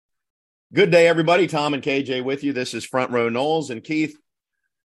Good day, everybody. Tom and KJ with you. This is Front Row Knowles. And Keith,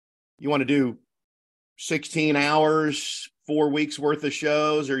 you want to do 16 hours, 4 weeks worth of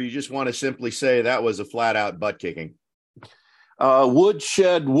shows, or you just want to simply say that was a flat out butt kicking?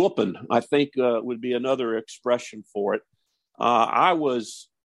 Woodshed whooping, I think, would be another expression for it. I was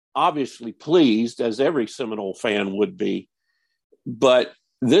obviously pleased, as every Seminole fan would be, but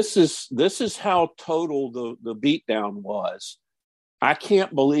this is how total the beatdown was. I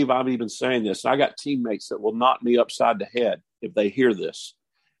can't believe I'm even saying this. I got teammates that will knock me upside the head if they hear this.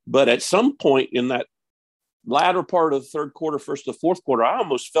 But at some point in that latter part of the third quarter, first to the fourth quarter, I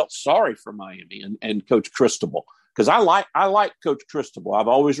almost felt sorry for Miami and Coach Cristobal, because I like Coach Cristobal. I've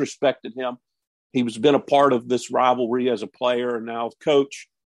always respected him. He's been a part of this rivalry as a player and now coach.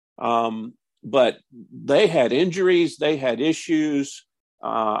 But they had injuries, they had issues.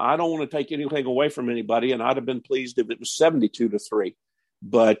 I don't want to take anything away from anybody, and I'd have been pleased if it was 72-3.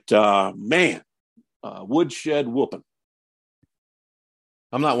 But Woodshed whooping.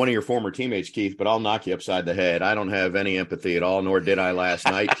 I'm not one of your former teammates, Keith, but I'll knock you upside the head. I don't have any empathy at all, nor did I last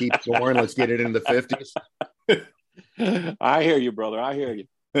night. Keep scoring. Let's get it in the 50s. I hear you, brother. I hear you.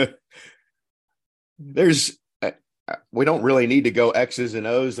 We don't really need to go X's and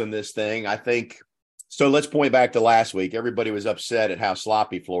O's in this thing, I think. So let's point back to last week. Everybody was upset at how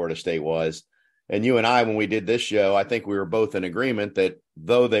sloppy Florida State was. And you and I, when we did this show, I think we were both in agreement that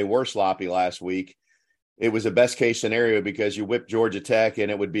though they were sloppy last week, it was a best case scenario because you whipped Georgia Tech and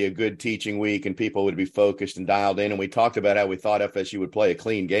it would be a good teaching week and people would be focused and dialed in. And we talked about how we thought FSU would play a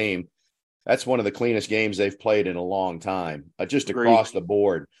clean game. That's one of the cleanest games they've played in a long time, just across the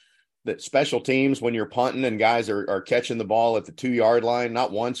board. That special teams, when you're punting and guys are catching the ball at the 2-yard line,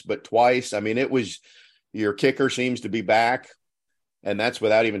 not once, but twice. I mean, it was your kicker seems to be back. And that's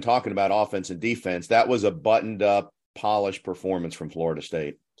without even talking about offense and defense. That was a buttoned up, polished performance from Florida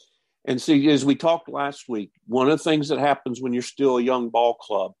State. And see, as we talked last week, one of the things that happens when you're still a young ball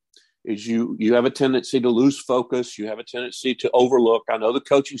club is you have a tendency to lose focus. You have a tendency to overlook. I know the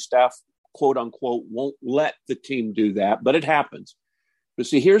coaching staff, quote unquote, won't let the team do that, but it happens. But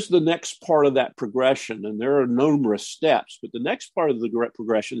see, here's the next part of that progression, and there are numerous steps. But the next part of the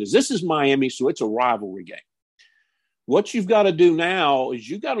progression is this is Miami, so it's a rivalry game. What you've got to do now is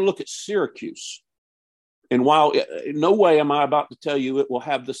you've got to look at Syracuse. And while in no way am I about to tell you it will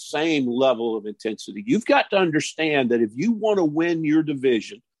have the same level of intensity, you've got to understand that if you want to win your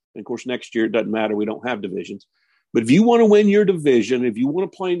division, and of course next year it doesn't matter, we don't have divisions, but if you want to win your division, if you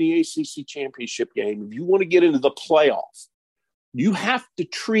want to play in the ACC championship game, if you want to get into the playoff, you have to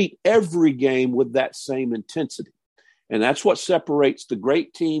treat every game with that same intensity. And that's what separates the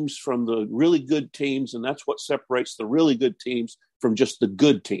great teams from the really good teams, and that's what separates the really good teams from just the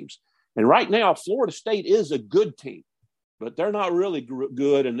good teams. And right now, Florida State is a good team, but they're not really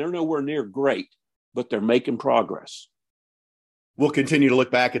good, and they're nowhere near great, but they're making progress. We'll continue to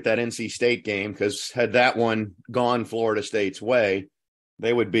look back at that NC State game because had that one gone Florida State's way,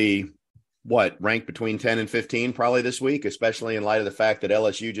 they would be ranked between 10 and 15 probably this week, especially in light of the fact that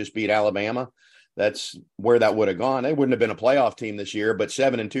LSU just beat Alabama. That's where that would have gone. They wouldn't have been a playoff team this year, but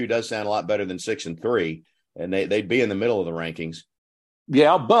 7-2 does sound a lot better than 6-3, and they'd be in the middle of the rankings.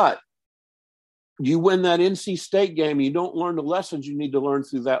 Yeah, but you win that NC State game, you don't learn the lessons you need to learn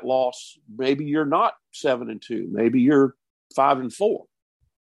through that loss. Maybe you're not 7-2. Maybe you're 5-4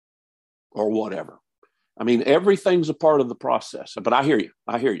 or whatever. I mean, everything's a part of the process, but I hear you.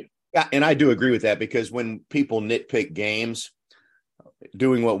 Yeah, and I do agree with that because when people nitpick games,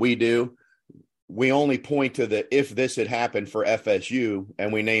 doing what we do, we only point to the if this had happened for FSU,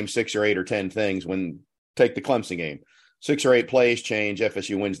 and we name 6 or 8 or 10 things. Take the Clemson game. 6 or 8 plays change,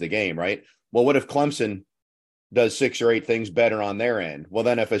 FSU wins the game, right? Well, what if Clemson does 6 or 8 things better on their end? Well,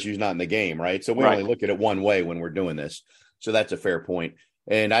 then FSU's not in the game, right? So we only look at it one way when we're doing this. So that's a fair point.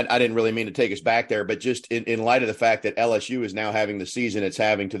 And I didn't really mean to take us back there, but just in light of the fact that LSU is now having the season it's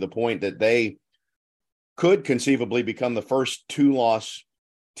having to the point that they could conceivably become the first 2-loss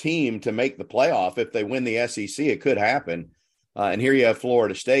team to make the playoff. If they win the SEC, it could happen. And here you have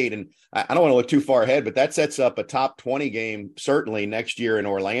Florida State. And I don't want to look too far ahead, but that sets up a top 20 game certainly next year in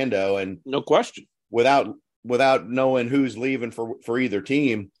Orlando. And no question, without knowing who's leaving for either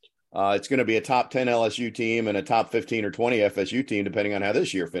team, it's going to be a top 10 LSU team and a top 15 or 20 FSU team, depending on how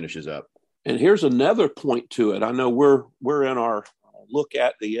this year finishes up. And here's another point to it. I know we're in our look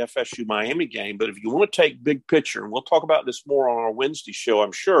at the FSU Miami game, but if you want to take big picture, and we'll talk about this more on our Wednesday show,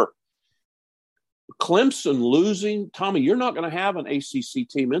 I'm sure. Clemson losing, Tommy, you're not going to have an ACC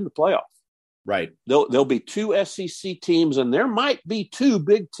team in the playoff. Right. There'll be 2 SEC teams, and there might be 2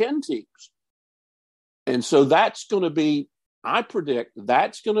 Big Ten teams. And so that's going to be I predict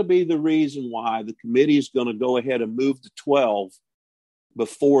that's going to be the reason why the committee is going to go ahead and move to 12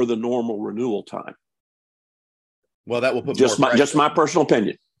 before the normal renewal time. Well, that will put just my personal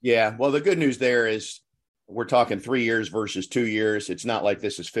opinion. Yeah. Well, the good news there is we're talking 3 years versus 2 years. It's not like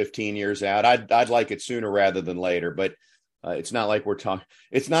this is 15 years out. I'd like it sooner rather than later, but it's not like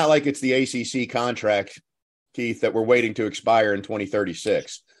it's not like it's the ACC contract, Keith, that we're waiting to expire in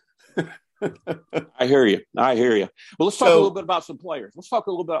 2036. I hear you. Well, let's talk a little bit about some players.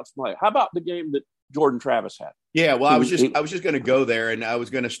 How about the game that Jordan Travis had? Yeah, well, I was just going to go there, and I was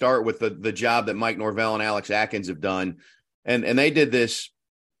going to start with the job that Mike Norvell and Alex Atkins have done, and they did this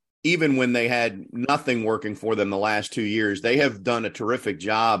even when they had nothing working for them the last 2 years. They have done a terrific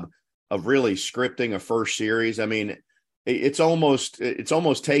job of really scripting a first series. I mean, it's almost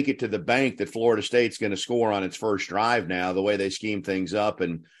take it to the bank that Florida State's going to score on its first drive now, the way they scheme things up.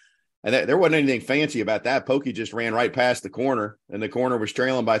 And there wasn't anything fancy about that. Pokey just ran right past the corner, and the corner was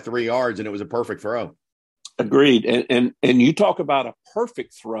trailing by 3 yards, and it was a perfect throw. Agreed. And you talk about a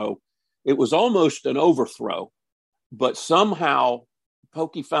perfect throw. It was almost an overthrow, but somehow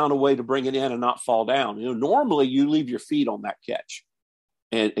Pokey found a way to bring it in and not fall down. You know, normally you leave your feet on that catch,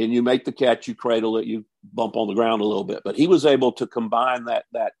 and you make the catch, you cradle it, you bump on the ground a little bit. But he was able to combine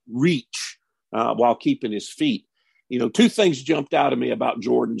that reach while keeping his feet. You know, two things jumped out at me about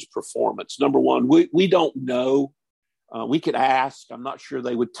Jordan's performance. Number one, we don't know. We could ask. I'm not sure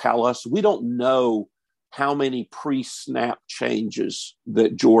they would tell us. We don't know how many pre-snap changes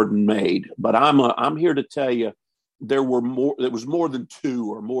that Jordan made. But I'm here to tell you there was more than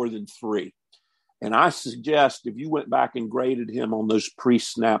 2 or more than 3. And I suggest if you went back and graded him on those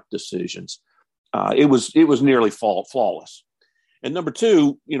pre-snap decisions, it was nearly flawless. And number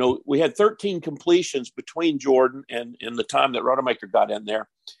 2, you know, we had 13 completions between Jordan and the time that Rodemaker got in there.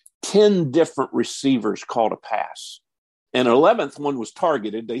 10 different receivers caught a pass. And an 11th one was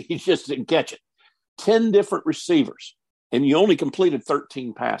targeted. He just didn't catch it. 10 different receivers. And you only completed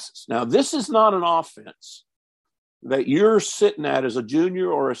 13 passes. Now, this is not an offense that you're sitting at as a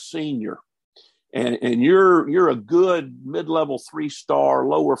junior or a senior. And you're a good mid-level 3-star,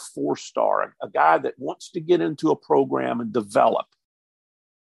 lower 4-star, a guy that wants to get into a program and develop.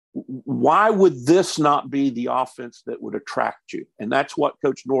 Why would this not be the offense that would attract you? And that's what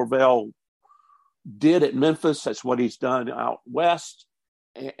Coach Norvell did at Memphis. That's what he's done out west.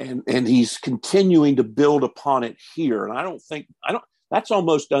 And he's continuing to build upon it here. And that's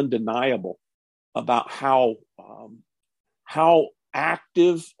almost undeniable about how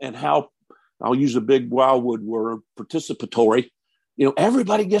active and how, I'll use a big Wildwood word, participatory. You know,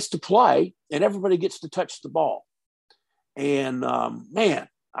 everybody gets to play and everybody gets to touch the ball. And man,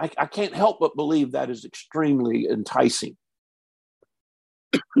 I can't help but believe that is extremely enticing.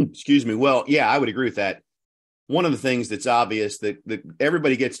 Excuse me. Well, yeah, I would agree with that. One of the things that's obvious that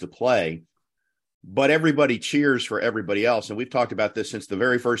everybody gets to play, but everybody cheers for everybody else. And we've talked about this since the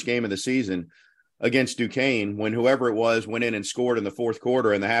very first game of the season against Duquesne, when whoever it was went in and scored in the fourth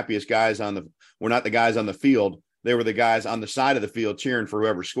quarter, and the happiest guys were not the guys on the field. They were the guys on the side of the field cheering for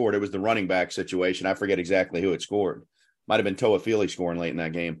whoever scored. It was the running back situation. I forget exactly who had scored. Might have been Toa Feely scoring late in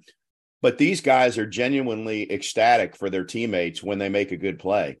that game. But these guys are genuinely ecstatic for their teammates when they make a good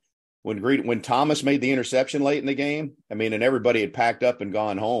play. When Thomas made the interception late in the game, I mean, and everybody had packed up and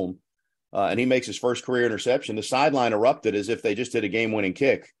gone home, and he makes his first career interception, the sideline erupted as if they just did a game-winning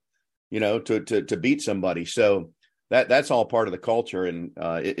kick, you know, to beat somebody. So that's all part of the culture, and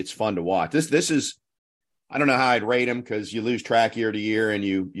it's fun to watch. This is, I don't know how I'd rate him, because you lose track year to year and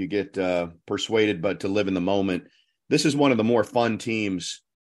you get persuaded, but to live in the moment. This is one of the more fun teams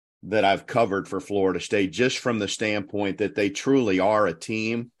that I've covered for Florida State, just from the standpoint that they truly are a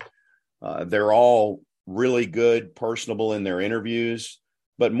team. They're all really good, personable in their interviews.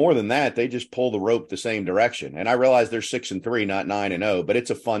 But more than that, they just pull the rope the same direction. And I realize they're 6-3, not 9-0, but it's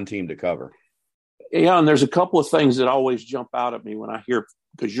a fun team to cover. Yeah, and there's a couple of things that always jump out at me when I hear,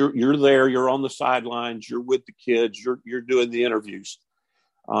 because you're there, you're on the sidelines, you're with the kids, you're doing the interviews.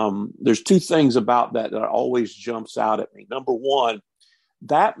 There's 2 things about that always jumps out at me. Number one,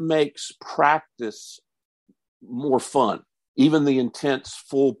 that makes practice more fun, even the intense,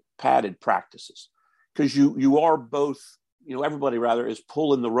 full padded practices, because you are both, you know, everybody rather is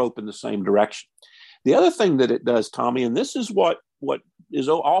pulling the rope in the same direction. The other thing that it does, Tommy, and this is what is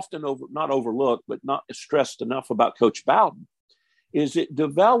often not overlooked, but not stressed enough about Coach Bowden, is it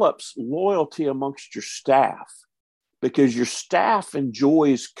develops loyalty amongst your staff, because your staff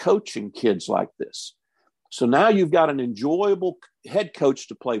enjoys coaching kids like this. So now you've got an enjoyable head coach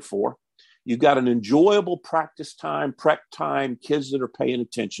to play for. You've got an enjoyable practice time, prep time, kids that are paying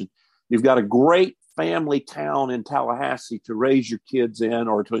attention. You've got a great family town in Tallahassee to raise your kids in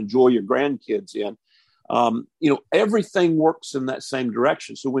or to enjoy your grandkids in. Everything works in that same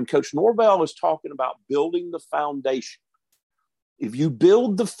direction. So when Coach Norvell is talking about building the foundation, if you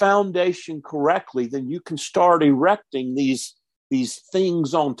build the foundation correctly, then you can start erecting these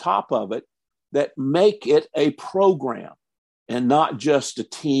things on top of it that make it a program and not just a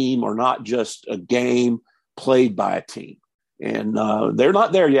team or not just a game played by a team. And they're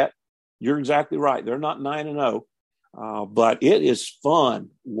not there yet. You're exactly right. They're not 9-0, but it is fun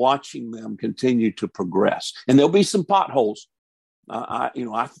watching them continue to progress. And there'll be some potholes. I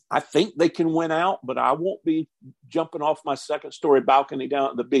think they can win out, but I won't be jumping off my second-story balcony down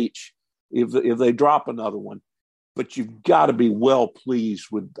at the beach if they drop another one. But you've got to be well pleased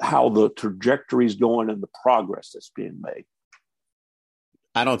with how the trajectory is going and the progress that's being made.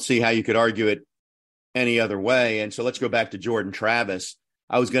 I don't see how you could argue it any other way. And so let's go back to Jordan Travis.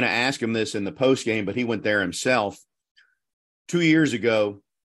 I was going to ask him this in the postgame, but he went there himself. 2 years ago,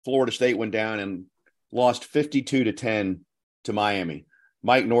 Florida State went down and lost 52-10 to Miami.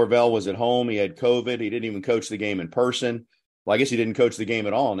 Mike Norvell was at home. He had COVID. He didn't even coach the game in person. Well, I guess he didn't coach the game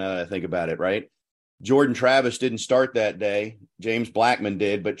at all now that I think about it, right? Jordan Travis didn't start that day. James Blackman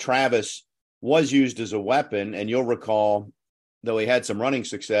did, but Travis was used as a weapon. And you'll recall, though he had some running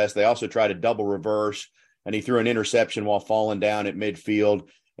success, they also tried a double reverse, and he threw an interception while falling down at midfield.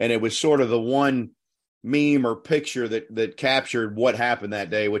 And it was sort of the one meme or picture that captured what happened that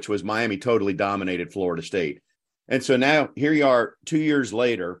day, which was Miami totally dominated Florida State. And so now here you are 2 years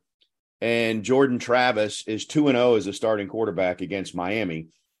later, and Jordan Travis is 2-0 as a starting quarterback against Miami.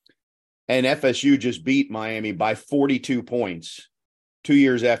 And FSU just beat Miami by 42 points 2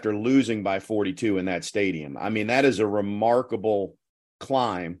 years after losing by 42 in that stadium. I mean, that is a remarkable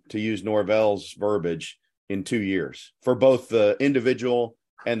climb, to use Norvell's verbiage, in 2 years for both the individual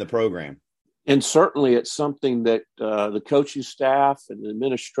and the program. And certainly it's something that the coaching staff and the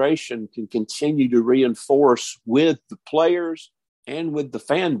administration can continue to reinforce with the players and with the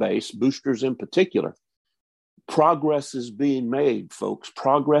fan base, boosters in particular. Progress is being made, folks.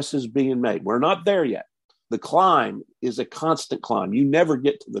 Progress is being made. We're not there yet. The climb is a constant climb. You never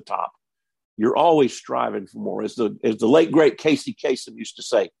get to the top. You're always striving for more. As the late, great Casey Kasem used to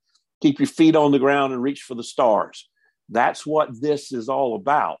say, keep your feet on the ground and reach for the stars. That's what this is all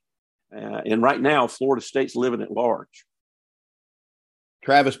about. And right now, Florida State's living at large.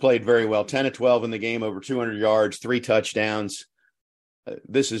 Travis played very well, 10-12 in the game, over 200 yards, 3 touchdowns.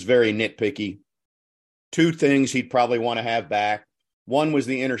 This is very nitpicky. 2 things he'd probably want to have back. One was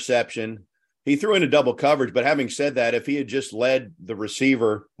the interception. He threw in a double coverage, but having said that, if he had just led the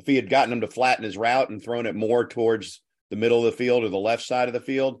receiver, if he had gotten him to flatten his route and thrown it more towards the middle of the field or the left side of the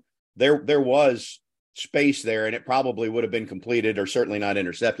field, there was space there, and it probably would have been completed or certainly not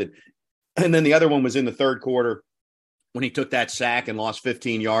intercepted. And then the other one was in the third quarter when he took that sack and lost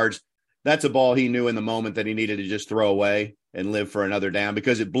 15 yards. That's a ball he knew in the moment that he needed to just throw away and live for another down,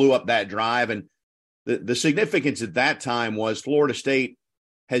 because it blew up that drive. And the significance at that time was Florida State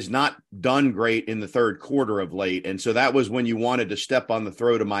has not done great in the third quarter of late. And so that was when you wanted to step on the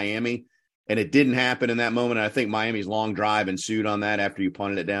throw to Miami, and it didn't happen in that moment. And I think Miami's long drive ensued on that after you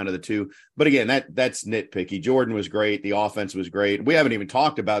punted it down to the 2. But again, that's nitpicky. Jordan was great. The offense was great. We haven't even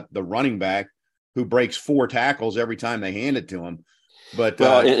talked about the running back who breaks 4 tackles every time they hand it to him. But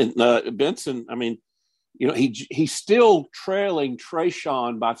Benson, I mean, he's still trailing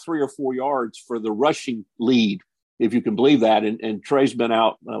Trayshawn by 3 or 4 yards for the rushing lead, if you can believe that. And Trey's been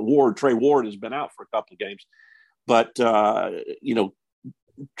out. Trey Ward has been out for a couple of games. But,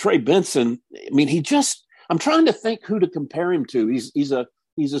 Trey Benson, I mean, I'm trying to think who to compare him to. He's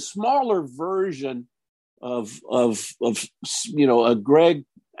a smaller version of a Greg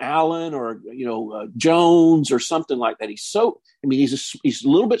Allen or, Jones or something like that. He's a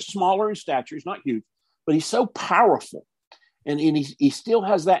little bit smaller in stature. He's not huge, but he's so powerful. And he still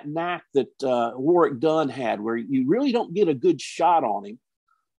has that knack that Warwick Dunn had, where you really don't get a good shot on him.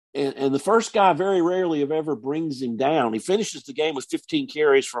 And the first guy very rarely if ever brings him down. He finishes the game with 15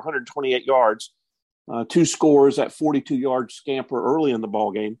 carries for 128 yards, 2 scores, that 42-yard scamper early in the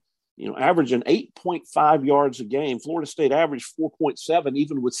ball game. Averaging 8.5 yards a game. Florida State averaged 4.7,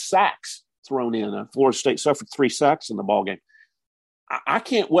 even with sacks thrown in. Florida State suffered 3 sacks in the ball game. I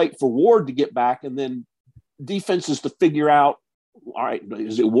can't wait for Ward to get back, and then defenses to figure out, all right,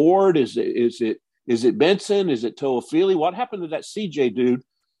 is it Ward? Is it Benson? Is it Toafili? What happened to that CJ dude?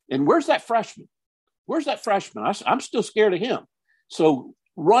 And where's that freshman? I'm still scared of him. So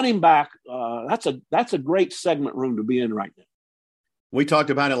running back, that's a great segment room to be in right now. We talked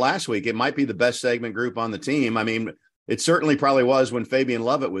about it last week. It might be the best segment group on the team. I mean, It certainly probably was when Fabian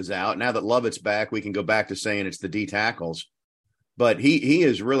Lovett was out. Now that Lovett's back, we can go back to saying it's the D tackles. But he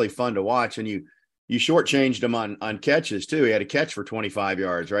is really fun to watch, and you shortchanged him on catches too. He had a catch for 25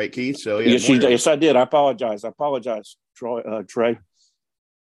 yards, right, Keith? So yes, I did. I apologize, Trey.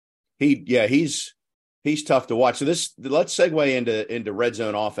 He's tough to watch. So let's segue into red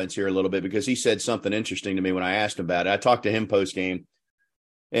zone offense here a little bit, because he said something interesting to me when I asked him about it. I talked to him post game,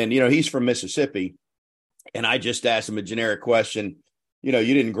 and he's from Mississippi, and I just asked him a generic question. You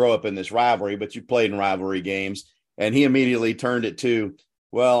didn't grow up in this rivalry, but you played in rivalry games, and he immediately turned it to,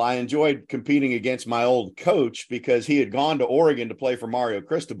 well, I enjoyed competing against my old coach because he had gone to Oregon to play for Mario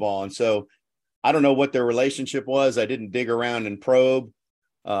Cristobal, and so I don't know what their relationship was. I didn't dig around and probe.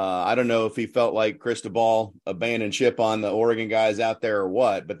 I don't know if he felt like Cristobal abandoned ship on the Oregon guys out there or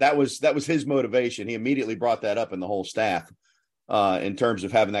what, but that was his motivation. He immediately brought that up in the whole staff in terms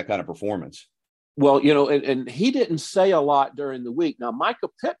of having that kind of performance. Well, and he didn't say a lot during the week. Now, Micah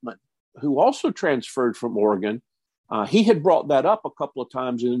Pittman, who also transferred from Oregon, he had brought that up a couple of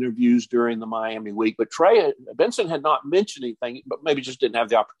times in interviews during the Miami week, but Trey Benson had not mentioned anything, but maybe just didn't have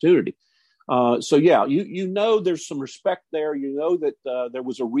the opportunity. So, yeah, there's some respect there. That there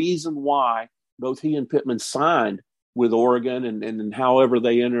was a reason why both he and Pittman signed with Oregon, and however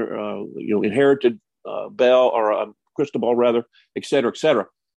they inherited Bell or Cristobal, rather, et cetera, et cetera.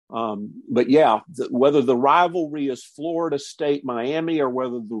 But, yeah, whether the rivalry is Florida State, Miami, or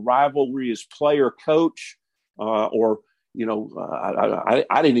whether the rivalry is player coach, I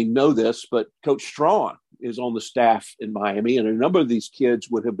didn't even know this, but Coach Strawn is on the staff in Miami, and a number of these kids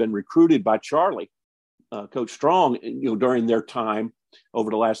would have been recruited by Charlie, Coach Strong, during their time over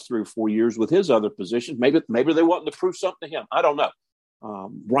the last 3 or 4 years with his other positions. Maybe they wanted to prove something to him. I don't know.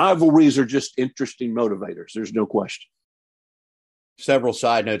 Rivalries are just interesting motivators. There's no question. Several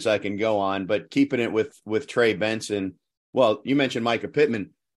side notes I can go on, but keeping it with Trey Benson. Well, you mentioned Micah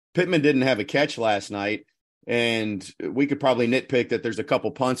Pittman. Pittman didn't have a catch last night, and we could probably nitpick that there's a couple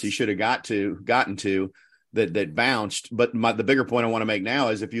punts he should have gotten to that bounced. But the bigger point I want to make now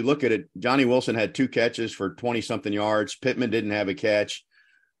is, if you look at it, Johnny Wilson had 2 catches for 20-something yards. Pittman didn't have a catch.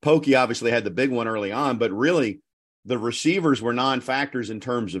 Pokey obviously had the big one early on, but really the receivers were non-factors in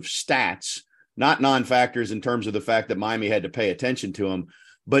terms of stats, not non-factors in terms of the fact that Miami had to pay attention to them.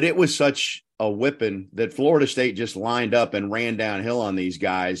 But it was such a whipping that Florida State just lined up and ran downhill on these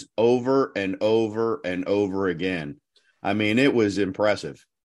guys over and over and over again. I mean, it was impressive.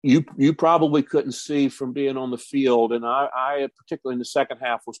 You probably couldn't see from being on the field, and I particularly in the second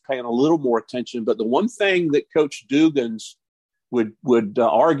half was paying a little more attention. But the one thing that Coach Dugans would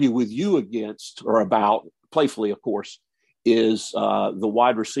argue with you against, or about, playfully, of course, is the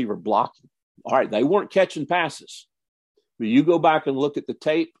wide receiver blocking. All right, they weren't catching passes, but you go back and look at the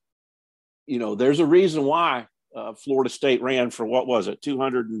tape. There's a reason why Florida State ran for, what was it,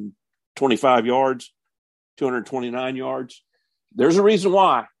 225 yards, 229 yards. There's a reason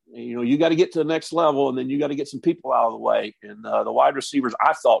why. You got to get to the next level, and then you got to get some people out of the way. And the wide receivers,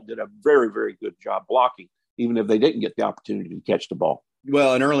 I thought, did a very, very good job blocking, even if they didn't get the opportunity to catch the ball.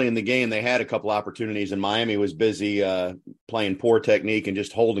 Well, and early in the game, they had a couple opportunities, and Miami was busy playing poor technique and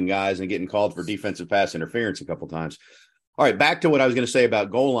just holding guys and getting called for defensive pass interference a couple times. All right, back to what I was going to say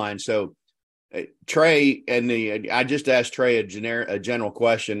about goal line. So Trey I just asked Trey a general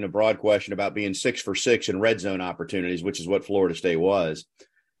question, a broad question about being 6 for 6 in red zone opportunities, which is what Florida State was,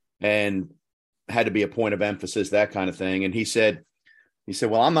 and had to be a point of emphasis, that kind of thing. And he said,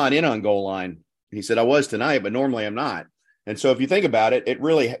 well, I'm not in on goal line. He said, I was tonight, but normally I'm not. And so if you think about it,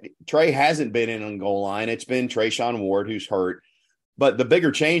 Trey hasn't been in on goal line. It's been Trayshawn Ward who's hurt. But the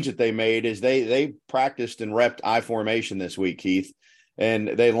bigger change that they made is they practiced and repped I formation this week, Keith, and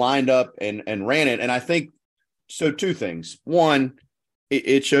they lined up and ran it. And I think so. 2 things. One,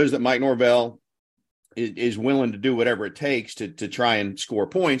 it shows that Mike Norvell is willing to do whatever it takes to try and score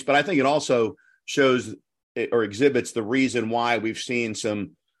points. But I think it also shows or exhibits the reason why we've seen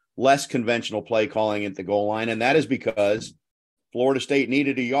some less conventional play calling at the goal line. And that is because Florida State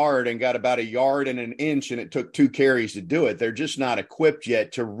needed a yard and got about a yard and an inch, and it took 2 carries to do it. They're just not equipped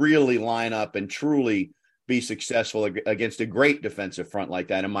yet to really line up and truly be successful against a great defensive front like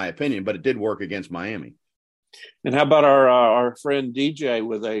that, in my opinion. But it did work against Miami. And how about our friend DJ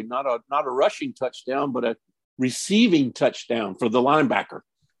with not a rushing touchdown, but a receiving touchdown for the linebacker?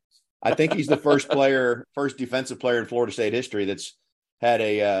 I think he's the first defensive player in Florida State history that's had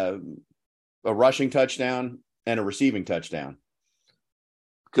a rushing touchdown and a receiving touchdown.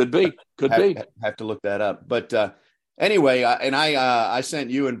 Could be. Have to look that up. But Anyway, I sent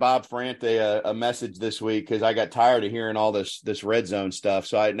you and Bob Ferrante a message this week because I got tired of hearing all this red zone stuff.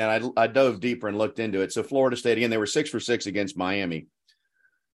 So I dove deeper and looked into it. So Florida State, again, they were 6 for 6 against Miami.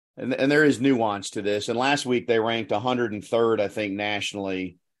 And there is nuance to this. And last week they ranked 103rd, I think,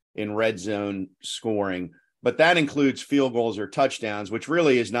 nationally in red zone scoring. But that includes field goals or touchdowns, which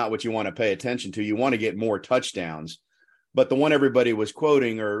really is not what you want to pay attention to. You want to get more touchdowns. But the one everybody was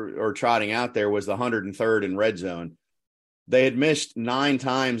quoting or trotting out there was the 103rd in red zone. They had missed 9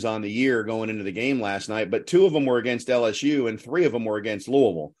 times on the year going into the game last night, but 2 of them were against LSU and 3 of them were against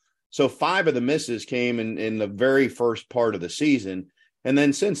Louisville. So 5 of the misses came in the very first part of the season. And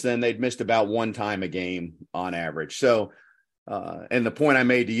then since then, they'd missed about 1 time a game on average. So, and the point I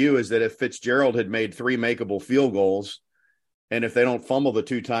made to you is that if Fitzgerald had made 3 makeable field goals, and if they don't fumble the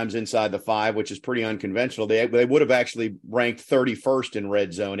 2 times inside the 5, which is pretpretty unconventional, they would have actually ranked 31st in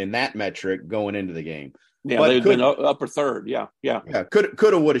red zone in that metric going into the game. Yeah, they've been upper third. Yeah.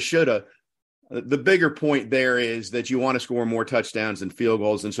 Coulda, woulda, shoulda. The bigger point there is that you want to score more touchdowns than field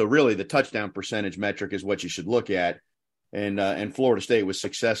goals, and so really the touchdown percentage metric is what you should look at. And Florida State was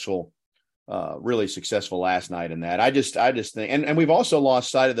successful, really successful last night in that. I just think, and we've also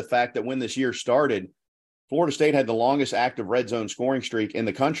lost sight of the fact that when this year started, Florida State had the longest active red zone scoring streak in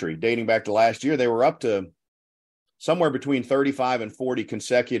the country, dating back to last year. They were up to somewhere between 35 and 40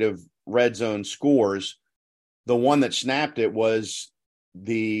 consecutive red zone scores. The one that snapped it was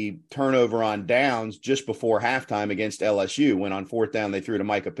the turnover on downs just before halftime against LSU, when on 4th down they threw to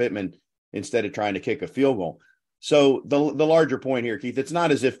Micah Pittman instead of trying to kick a field goal. So the larger point here, Keith, it's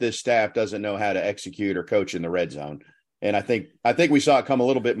not as if this staff doesn't know how to execute or coach in the red zone. And I think we saw it come a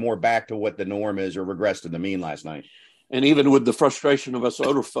little bit more back to what the norm is, or regress to the mean last night. And even with the frustration of us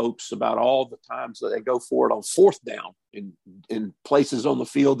older folks about all the times that they go for it on 4th down in places on the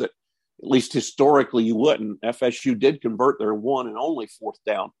field that at least historically you wouldn't. FSU did convert their one and only 4th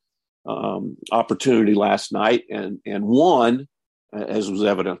down opportunity last night and won, as was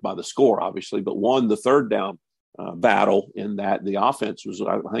evident by the score, obviously, but won the 3rd down battle in that the offense was,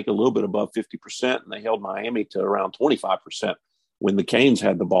 I think, a little bit above 50%, and they held Miami to around 25% when the Canes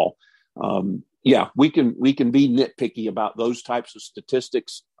had the ball. We can be nitpicky about those types of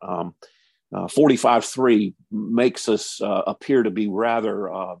statistics. 45-3 makes us appear to be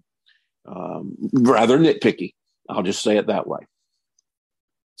rather nitpicky. I'll just say it that way.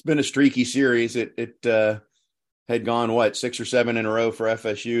 It's been a streaky series. It had gone 6 or 7 in a row for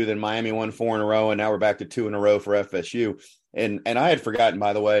FSU. Then Miami won 4 in a row, and now we're back to 2 in a row for FSU. And I had forgotten,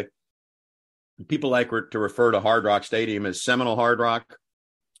 by the way, people like to refer to Hard Rock Stadium as Seminole Hard Rock,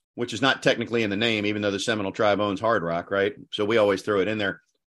 which is not technically in the name, even though the Seminole tribe owns Hard Rock, right? So we always throw it in there.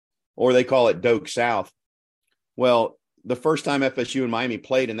 Or they call it Doak South. Well, the first time FSU and Miami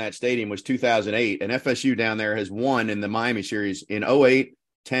played in that stadium was 2008, and FSU down there has won in the Miami series in 08,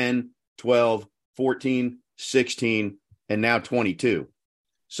 10, 12, 14, 16, and now 22.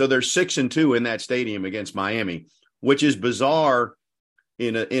 So they're 6-2 in that stadium against Miami, which is bizarre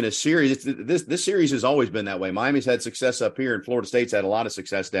in a series. This series has always been that way. Miami's had success up here, and Florida State's had a lot of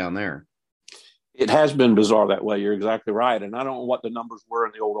success down there. It has been bizarre that way. You're exactly right. And I don't know what the numbers were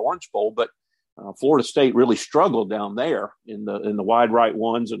in the old Orange Bowl, but Florida State really struggled down there in the wide right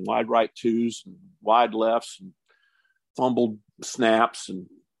ones and wide right twos and wide lefts and fumbled snaps and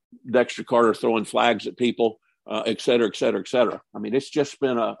Dexter Carter throwing flags at people, et cetera, et cetera, et cetera. I mean, it's just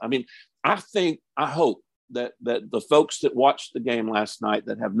been I hope that the folks that watched the game last night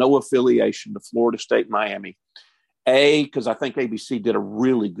that have no affiliation to Florida State, Miami, because I think ABC did a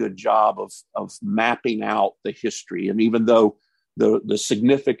really good job of mapping out the history. And even though the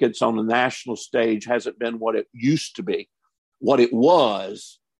significance on the national stage hasn't been what it used to be, what it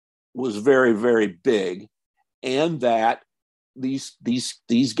was very, very big. And that these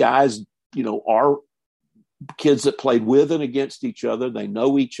guys, are kids that played with and against each other. They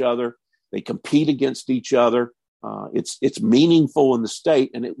know each other. They compete against each other. It's meaningful in the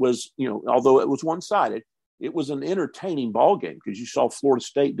state. And it was, although it was one-sided, it was an entertaining ball game because you saw Florida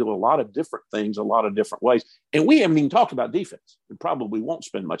State do a lot of different things, a lot of different ways. And we haven't even talked about defense and probably won't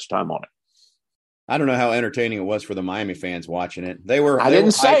spend much time on it. I don't know how entertaining it was for the Miami fans watching it.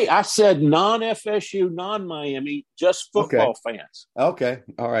 I said non-FSU, non-Miami, just football fans. Okay.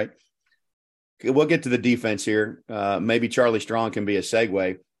 All right. We'll get to the defense here. Maybe Charlie Strong can be a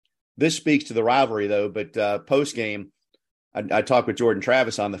segue. This speaks to the rivalry, though, but post-game, I talked with Jordan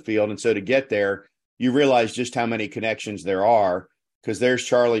Travis on the field, and so to get there, you realize just how many connections there are, because there's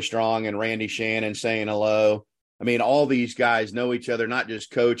Charlie Strong and Randy Shannon saying hello. I mean, all these guys know each other, not just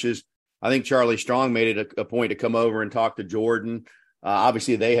coaches. I think Charlie Strong made it a point to come over and talk to Jordan.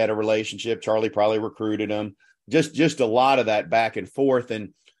 Obviously, they had a relationship. Charlie probably recruited him. just a lot of that back and forth.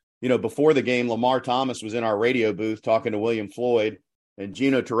 And, before the game, Lamar Thomas was in our radio booth talking to William Floyd, and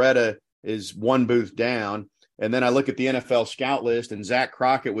Gino Torretta is one booth down. And then I look at the NFL scout list, and Zach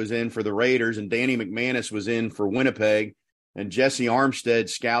Crockett was in for the Raiders, and Danny McManus was in for Winnipeg, and Jesse Armstead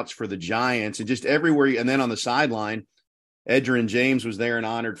scouts for the Giants, and just everywhere. And then on the sideline, Edgerrin James was there and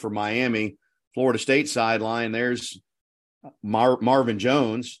honored for Miami. Florida State sideline, there's Marvin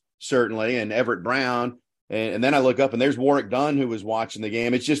Jones, certainly, and Everett Brown. And then I look up, and there's Warrick Dunn, who was watching the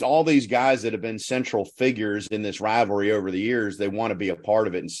game. It's just all these guys that have been central figures in this rivalry over the years. They want to be a part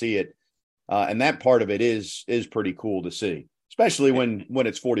of it and see it. And that part of it is pretty cool to see, especially when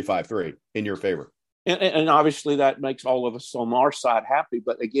it's 45-3 in your favor. And obviously that makes all of us on our side happy.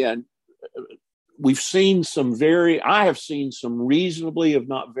 But again, I have seen some reasonably, if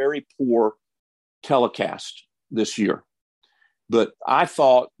not very poor telecast this year. But I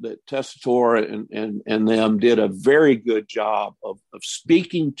thought that Tessitore and them did a very good job of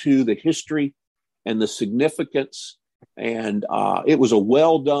speaking to the history and the significance. And it was a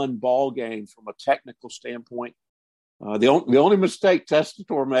well-done ball game from a technical standpoint. The only mistake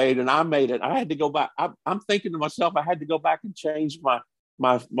Tessitore made, and I made it, I had to go back. I'm thinking to myself, I had to go back and change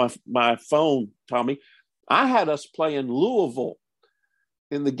my phone, Tommy. I had us playing Louisville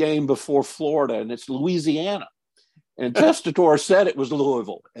in the game before Florida, and it's Louisiana. And Tessitore said it was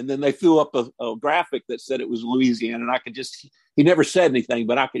Louisville. And then they threw up a graphic that said it was Louisiana. And he never said anything,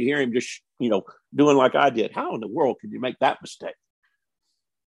 but I could hear him just, doing like I did. How in the world can you make that mistake?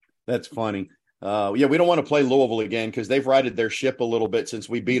 That's funny. We don't want to play Louisville again because they've righted their ship a little bit since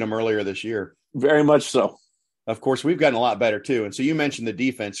we beat them earlier this year. Very much so. Of course, we've gotten a lot better too. And so you mentioned the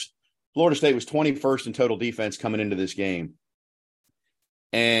defense. Florida State was 21st in total defense coming into this game.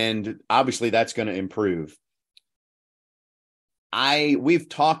 And obviously that's going to improve. We've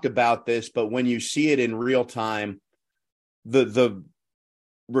talked about this, but when you see it in real time, the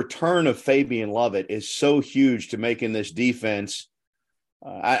return of Fabian Lovett is so huge to making this defense.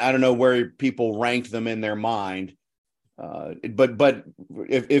 I don't know where people ranked them in their mind, but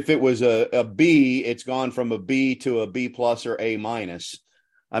if it was a B, it's gone from a B to a B plus or A minus.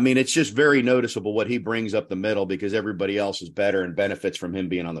 I mean, it's just very noticeable what he brings up the middle because everybody else is better and benefits from him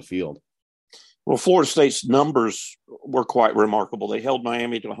being on the field. Well, Florida State's numbers were quite remarkable. They held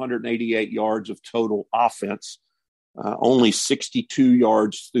Miami to 188 yards of total offense, only 62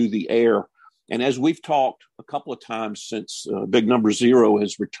 yards through the air. And as we've talked a couple of times since Big Number Zero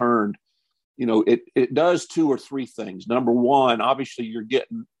has returned, it does two or three things. Number one, obviously you're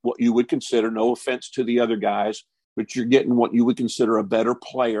getting what you would consider, no offense to the other guys, but you're getting what you would consider a better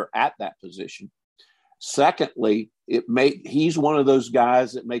player at that position. Secondly, he's one of those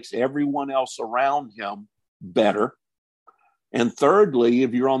guys that makes everyone else around him better. And thirdly,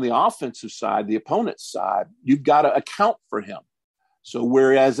 if you're on the offensive side, the opponent's side, you've got to account for him. So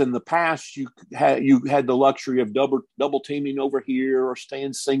whereas in the past you had the luxury of double teaming over here or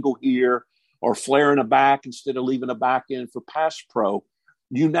staying single here or flaring a back instead of leaving a back in for pass pro,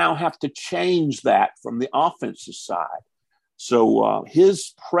 you now have to change that from the offensive side. So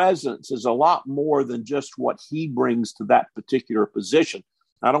his presence is a lot more than just what he brings to that particular position.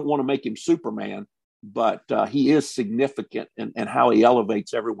 I don't want to make him Superman, but he is significant in how he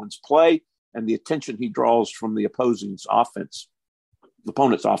elevates everyone's play and the attention he draws from the opponent's offense.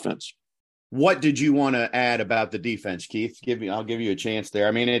 What did you want to add about the defense, Keith? I'll give you a chance there.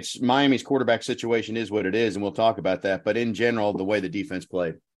 I mean, it's Miami's quarterback situation is what it is, and we'll talk about that. But in general, the way the defense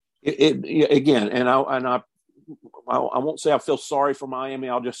played, I won't say I feel sorry for Miami.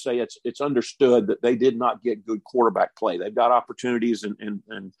 I'll just say it's understood that they did not get good quarterback play. They've got opportunities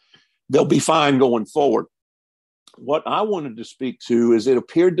and they'll be fine going forward. What I wanted to speak to is it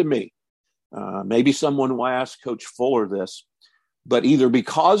appeared to me, maybe someone will ask Coach Fuller this, but either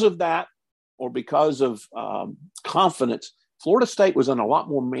because of that or because of confidence, Florida State was in a lot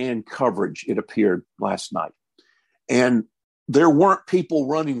more man coverage, it appeared last night. And there weren't people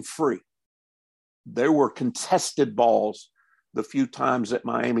running free. There were contested balls the few times that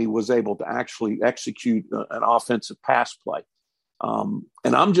Miami was able to actually execute an offensive pass play.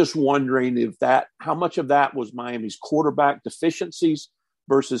 And I'm just wondering how much of that was Miami's quarterback deficiencies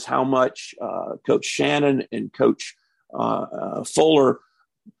versus how much Coach Shannon and Coach Fuller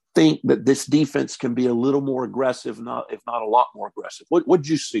think that this defense can be a little more aggressive, if not a lot more aggressive. What did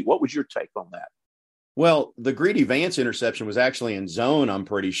you see? What was your take on that? Well, the Greedy Vance interception was actually in zone, I'm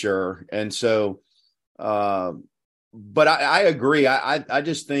pretty sure. And so, but I agree. I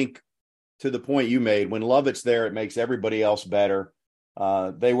just think to the point you made, when Lovett's there, it makes everybody else better.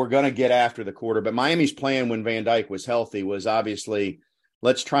 They were going to get after the quarter, but Miami's plan when Van Dyke was healthy was obviously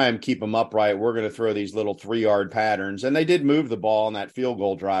let's try and keep them upright. We're going to throw these little 3-yard patterns. And they did move the ball on that field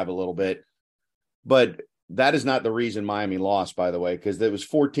goal drive a little bit. But that is not the reason Miami lost, by the way, because it was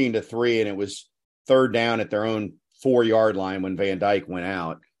 14-3 and it was third down at their own 4-yard line when Van Dyke went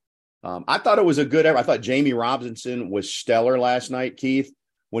out. I thought it was a good – I thought Jamie Robinson was stellar last night, Keith.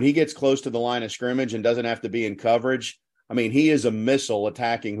 When he gets close to the line of scrimmage and doesn't have to be in coverage, I mean, he is a missile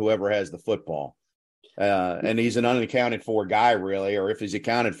attacking whoever has the football. And he's an unaccounted for guy, really, or if he's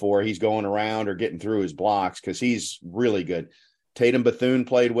accounted for, he's going around or getting through his blocks because he's really good. Tatum Bethune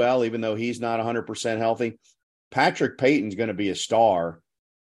played well, even though he's not 100% healthy. Patrick Payton's going to be a star.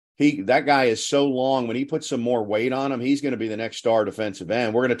 That guy is so long. When he puts some more weight on him, he's going to be the next star defensive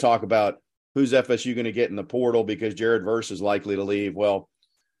end. We're going to talk about who's FSU going to get in the portal because Jared Verse is likely to leave. Well,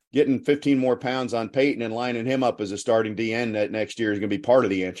 getting 15 more pounds on Payton and lining him up as a starting DN next year is going to be part of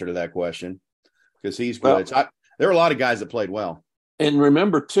the answer to that question because he's good. Well, there are a lot of guys that played well. And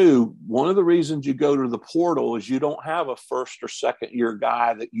remember, too, one of the reasons you go to the portal is you don't have a first or second year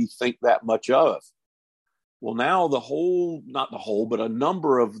guy that you think that much of. Well, now but a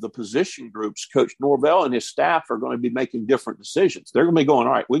number of the position groups, Coach Norvell and his staff are going to be making different decisions. They're going to be going,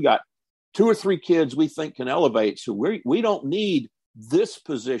 all right, we got 2 or 3 kids we think can elevate. So we don't need this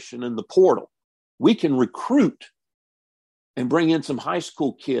position in the portal. We can recruit and bring in some high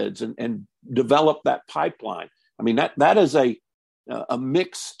school kids and develop that pipeline. I mean, that is a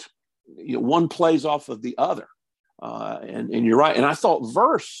mixed, one plays off of the other. And you're right. And I thought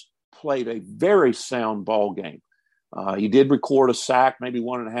Verse played a very sound ball game. He did record a sack, maybe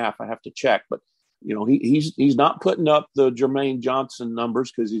 1.5. I have to check, but he's not putting up the Jermaine Johnson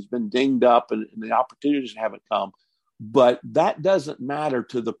numbers because he's been dinged up and the opportunities haven't come. But that doesn't matter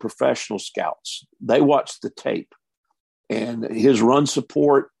to the professional scouts. They watch the tape, and his run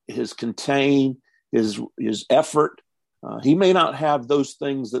support, his contain, his effort. He may not have those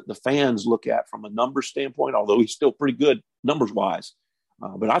things that the fans look at from a number standpoint, although he's still pretty good numbers wise.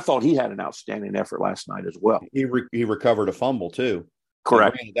 But I thought he had an outstanding effort last night as well. He recovered a fumble too.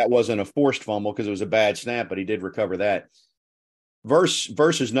 Correct. That wasn't a forced fumble because it was a bad snap, but he did recover that.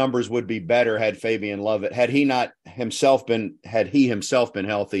 Versus numbers would be better had Fabian Lovett, had he himself been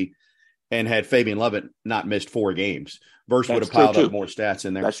healthy, and had Fabian Lovett not missed 4 games. Verse would have piled up more stats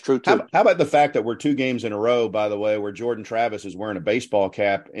in there. That's true too. How about the fact that we're 2 games in a row, by the way, where Jordan Travis is wearing a baseball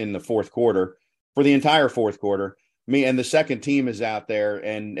cap in the fourth quarter for the entire fourth quarter? And the second team is out there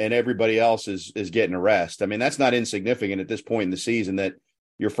and everybody else is getting a rest. I mean, that's not insignificant at this point in the season that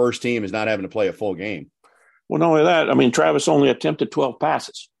your first team is not having to play a full game. Well, not only that, I mean, Travis only attempted 12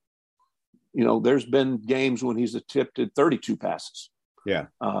 passes. There's been games when he's attempted 32 passes. Yeah.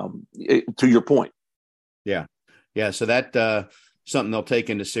 To your point. Yeah. Yeah. So that something they'll take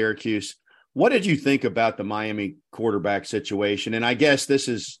into Syracuse. What did you think about the Miami quarterback situation? And I guess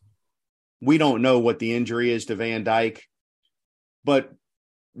we don't know what the injury is to Van Dyke, but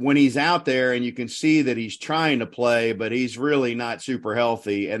when he's out there and you can see that he's trying to play, but he's really not super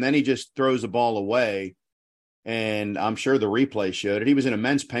healthy, and then he just throws the ball away, and I'm sure the replay showed it. He was in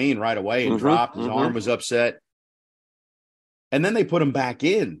immense pain right away and dropped. His arm was upset. And then they put him back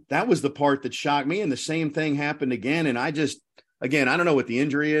in. That was the part that shocked me, and the same thing happened again. And I don't know what the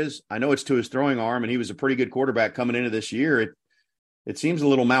injury is. I know it's to his throwing arm, and he was a pretty good quarterback coming into this year. It seems a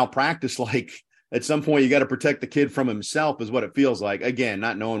little malpractice, like at some point you got to protect the kid from himself is what it feels like. Again,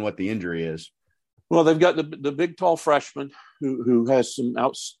 not knowing what the injury is. Well, they've got the big, tall freshman who has some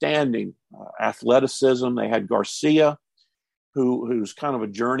outstanding athleticism. They had Garcia, who's kind of a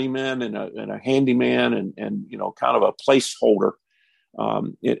journeyman and a handyman and kind of a placeholder.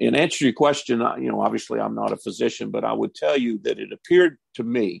 In answer to your question, obviously I'm not a physician, but I would tell you that it appeared to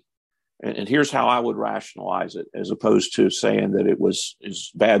me, and here's how I would rationalize it, as opposed to saying that it was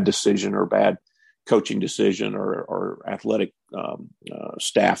bad decision or bad coaching decision or athletic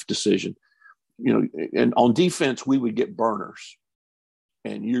staff decision. And on defense, we would get burners,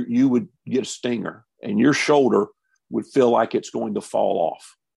 and you would get a stinger, and your shoulder would feel like it's going to fall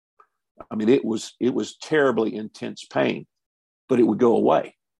off. I mean, it was terribly intense pain, but it would go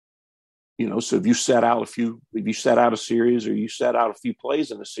away. So if you set out a series or you set out a few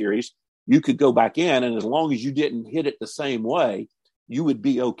plays in a series, you could go back in, and as long as you didn't hit it the same way, you would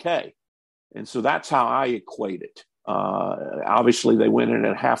be okay. And so that's how I equate it. Obviously, they went in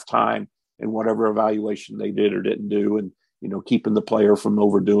at halftime and whatever evaluation they did or didn't do, and keeping the player from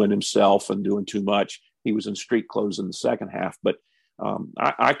overdoing himself and doing too much. He was in street clothes in the second half, but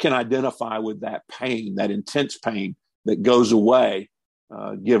I can identify with that pain, that intense pain that goes away,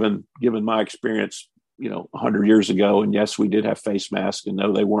 given my experience 100 years ago. And yes, we did have face masks, and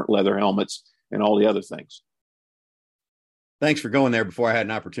no, they weren't leather helmets and all the other things. Thanks for going there before I had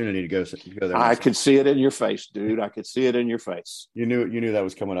an opportunity to go there. I could see it in your face, dude. I could see it in your face. You knew that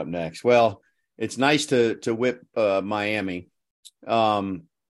was coming up next. Well, it's nice to whip Miami.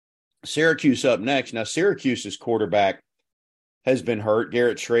 Syracuse up next. Now, Syracuse's quarterback has been hurt,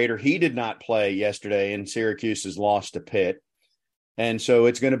 Garrett Schrader. He did not play yesterday, and Syracuse's lost to Pitt. And so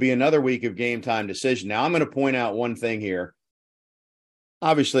it's going to be another week of game time decision. Now, I'm going to point out one thing here.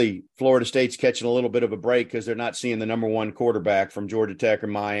 Obviously, Florida State's catching a little bit of a break because they're not seeing the number one quarterback from Georgia Tech or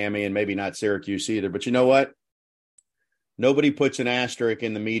Miami, and maybe not Syracuse either. But you know what? Nobody puts an asterisk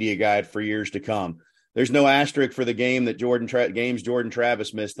in the media guide for years to come. There's no asterisk for the game that Jordan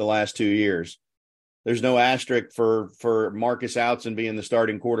Travis missed the last 2 years. There's no asterisk for Marcus Outzen being the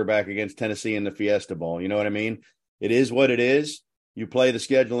starting quarterback against Tennessee in the Fiesta Bowl. You know what I mean? It is what it is. You play the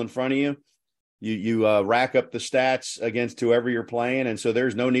schedule in front of you. You rack up the stats against whoever you're playing, and so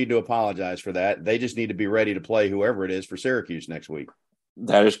there's no need to apologize for that. They just need to be ready to play whoever it is for Syracuse next week.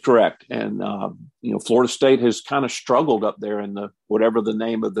 That is correct. And, Florida State has kind of struggled up there in whatever the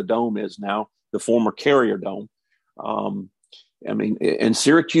name of the dome is now, the former Carrier Dome. And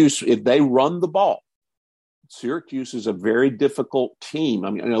Syracuse, if they run the ball, Syracuse is a very difficult team.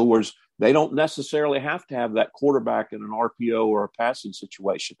 In other words, they don't necessarily have to have that quarterback in an RPO or a passing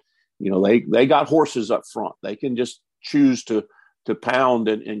situation. They got horses up front. They can just choose to pound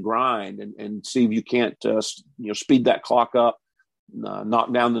and grind and see if you can't, speed that clock up,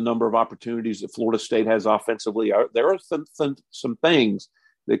 knock down the number of opportunities that Florida State has offensively. There are some things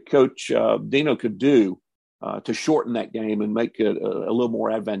that Coach Dino could do to shorten that game and make it a little more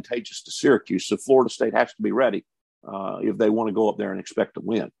advantageous to Syracuse. So Florida State has to be ready if they want to go up there and expect to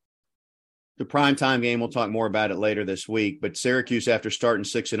win. The primetime game, we'll talk more about it later this week, but Syracuse, after starting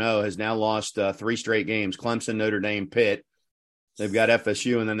 6-0, has now lost 3 straight games: Clemson, Notre Dame, Pitt. They've got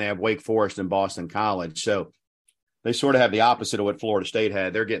FSU, and then they have Wake Forest and Boston College. So they sort of have the opposite of what Florida State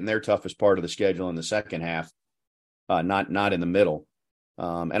had. They're getting their toughest part of the schedule in the second half, not in the middle.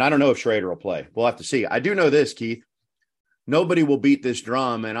 And I don't know if Schrader will play. We'll have to see. I do know this, Keith. Nobody will beat this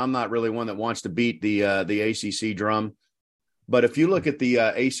drum, and I'm not really one that wants to beat the ACC drum. But if you look at the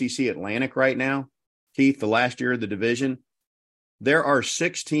ACC Atlantic right now, Keith, the last year of the division, there are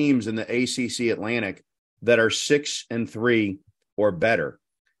 6 teams in the ACC Atlantic that are 6-3 or better.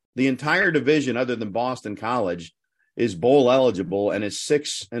 The entire division, other than Boston College, is bowl eligible and is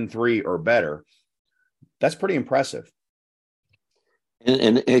 6-3 or better. That's pretty impressive.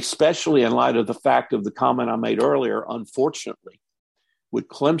 And especially in light of the fact of the comment I made earlier, unfortunately, with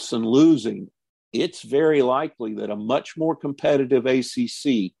Clemson losing, it's very likely that a much more competitive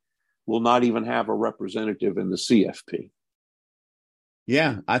ACC will not even have a representative in the CFP.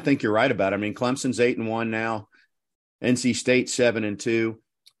 Yeah, I think you're right about it. Clemson's 8-1 now. NC State 7-2.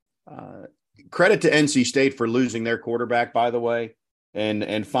 Credit to NC State for losing their quarterback, by the way,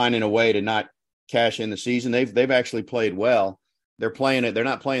 and finding a way to not cash in the season. They've actually played well. They're playing it. They're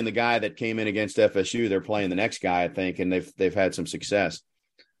not playing the guy that came in against FSU. They're playing the next guy, I think, and they've had some success.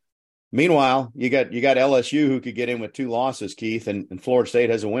 Meanwhile, you got LSU who could get in with 2 losses, Keith, and Florida State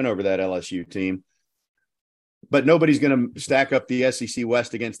has a win over that LSU team. But nobody's going to stack up the SEC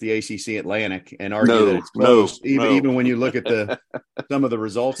West against the ACC Atlantic and argue that it's close, even when you look at some of the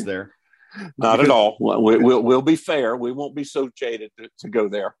results there. Not at all. We'll be fair. We won't be so jaded to go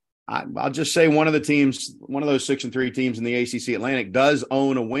there. I'll just say one of those 6-3 teams in the ACC Atlantic does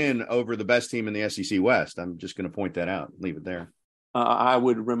own a win over the best team in the SEC West. I'm just going to point that out. Leave it there. I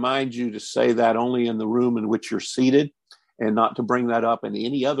would remind you to say that only in the room in which you're seated and not to bring that up in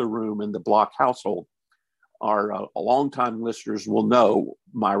any other room in the Block household. Our longtime listeners will know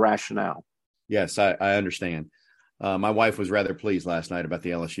my rationale. Yes, I understand. My wife was rather pleased last night about the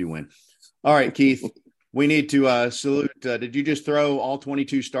LSU win. All right, Keith, we need to salute. Did you just throw all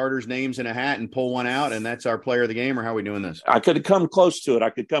 22 starters' names in a hat and pull one out, and that's our player of the game, or how are we doing this? I could have come close to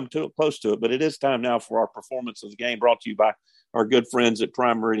it. But it is time now for our performance of the game, brought to you by our good friends at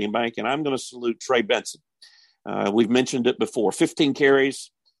Prime Meridian Bank. And I'm going to salute Trey Benson. We've mentioned it before. 15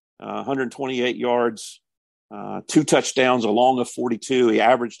 carries, 128 yards, 2 touchdowns along of 42. He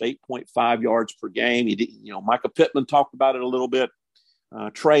averaged 8.5 yards per game. Micah Pittman talked about it a little bit.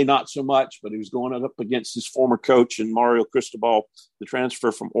 Trey, not so much, but he was going up against his former coach and Mario Cristobal, the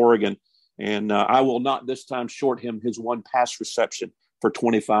transfer from Oregon. And I will not this time short him his 1 pass reception for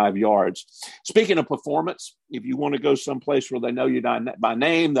 25 yards. Speaking of performance, if you want to go someplace where they know you by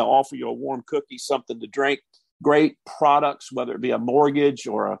name, they'll offer you a warm cookie, something to drink, great products, whether it be a mortgage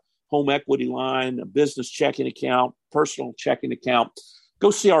or a home equity line, a business checking account, personal checking account. Go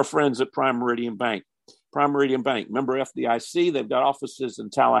see our friends at Prime Meridian Bank. Prime Meridian Bank, member FDIC. They've got offices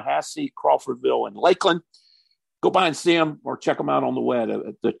in Tallahassee, Crawfordville, and Lakeland. go by and see them or check them out on the web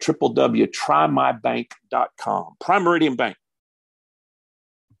at the www.trymybank.com. Prime Meridian Bank.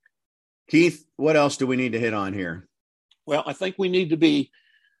 Keith, what else do we need to hit on here? Well, I think we need to be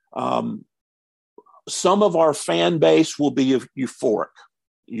some of our fan base will be euphoric.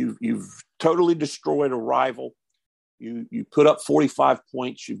 You've totally destroyed a rival. You put up 45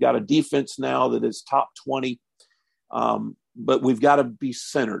 points. You've got a defense now that is top 20. But we've got to be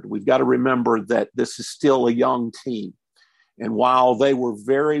centered. We've got to remember that this is still a young team. And while they were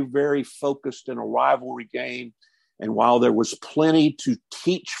very, very focused in a rivalry game, and while there was plenty to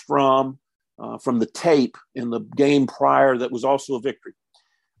teach from the tape in the game prior that was also a victory,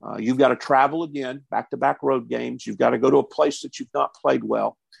 you've got to travel again, back-to-back road games. You've got to go to a place that you've not played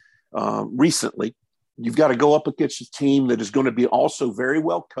well recently. You've got to go up against a team that is going to be also very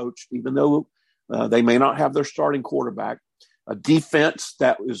well coached, even though they may not have their starting quarterback. A defense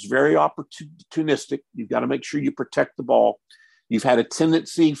that is very opportunistic. You've got to make sure you protect the ball. You've had a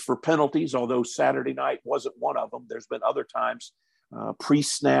tendency for penalties, although Saturday night wasn't one of them. There's been other times,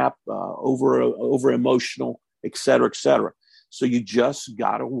 pre-snap, over emotional, et cetera, et cetera. So you just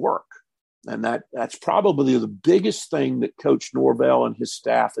got to work. And that's probably the biggest thing that Coach Norvell and his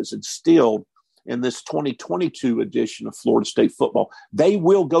staff has instilled in this 2022 edition of Florida State football. They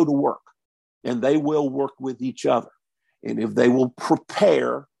will go to work, and they will work with each other. And if they will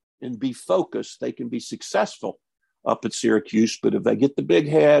prepare and be focused, they can be successful up at Syracuse. But if they get the big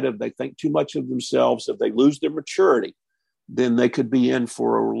head, if they think too much of themselves, if they lose their maturity, then they could be in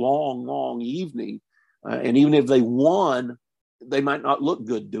for a long, long evening. And even if they won, they might not look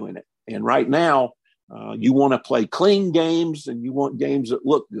good doing it. And right now, you want to play clean games, and you want games that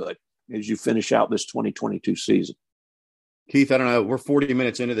look good as you finish out this 2022 season. Keith, I don't know. We're 40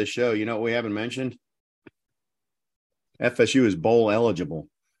 minutes into the show. You know what we haven't mentioned? FSU is bowl eligible,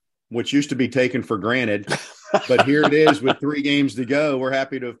 which used to be taken for granted. But here it is with 3 games to go. We're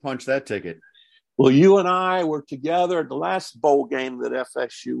happy to have punched that ticket. Well, you and I were together at the last bowl game that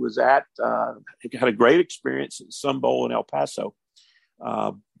FSU was at. Had a great experience at the Sun Bowl in El Paso.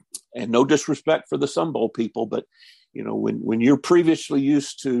 And no disrespect for the Sun Bowl people, but you know, when you're previously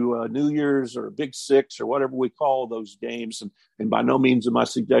used to New Year's or Big Six or whatever we call those games, and by no means am I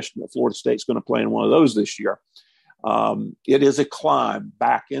suggesting that Florida State's going to play in one of those this year. It is a climb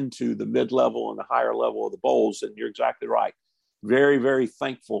back into the mid-level and the higher level of the bowls, and you're exactly right. Very, very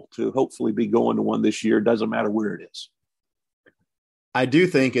thankful to hopefully be going to one this year. Doesn't matter where it is. I do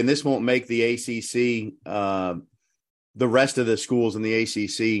think, and this won't make the ACC, the rest of the schools in the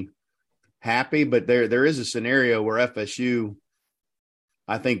ACC happy, but there is a scenario where FSU,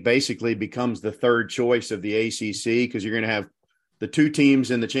 I think, basically becomes the third choice of the ACC, because you're going to have the 2 teams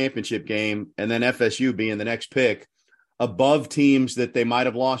in the championship game and then FSU being the next pick above teams that they might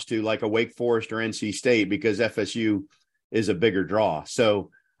have lost to, like a Wake Forest or NC State, because FSU is a bigger draw. So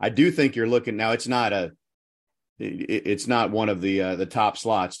I do think you're looking now. It's not one of the top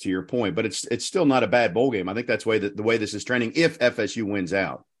slots, to your point, but it's still not a bad bowl game. I think that's the way this is trending if FSU wins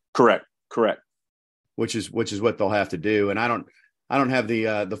out. Correct. Which is what they'll have to do. And I don't have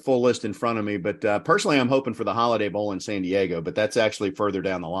the full list in front of me, but personally, I'm hoping for the Holiday Bowl in San Diego, but that's actually further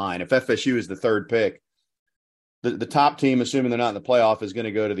down the line. If FSU is the third pick, the top team, assuming they're not in the playoff, is going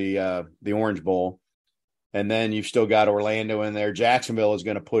to go to the Orange Bowl. And then you've still got Orlando in there. Jacksonville is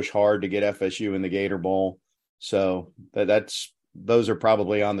going to push hard to get FSU in the Gator Bowl. So those are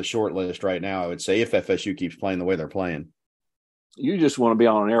probably on the short list right now, I would say, if FSU keeps playing the way they're playing. You just want to be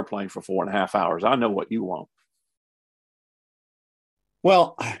on an airplane for 4.5 hours. I know what you want.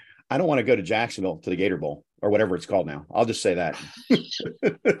 Well, I don't want to go to Jacksonville to the Gator Bowl or whatever it's called now. I'll just say that.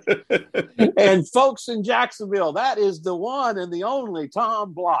 And folks in Jacksonville, that is the one and the only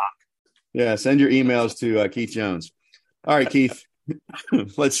Tom Block. Yeah, send your emails to Keith Jones. All right, Keith,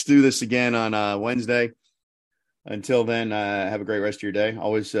 let's do this again on Wednesday. Until then, have a great rest of your day.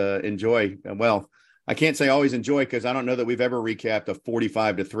 Always enjoy. Well, I can't say always enjoy, because I don't know that we've ever recapped a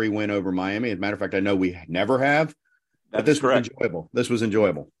 45-3 win over Miami. As a matter of fact, I know we never have. But this was enjoyable. This was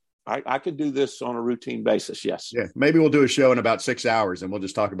enjoyable. I could do this on a routine basis, yes. Yeah, maybe we'll do a show in about 6 hours, and we'll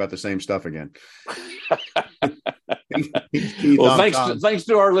just talk about the same stuff again. Well, thanks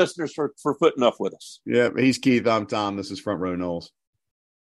to our listeners for putting up with us. Yeah, he's Keith. I'm Tom. This is Front Row Knowles.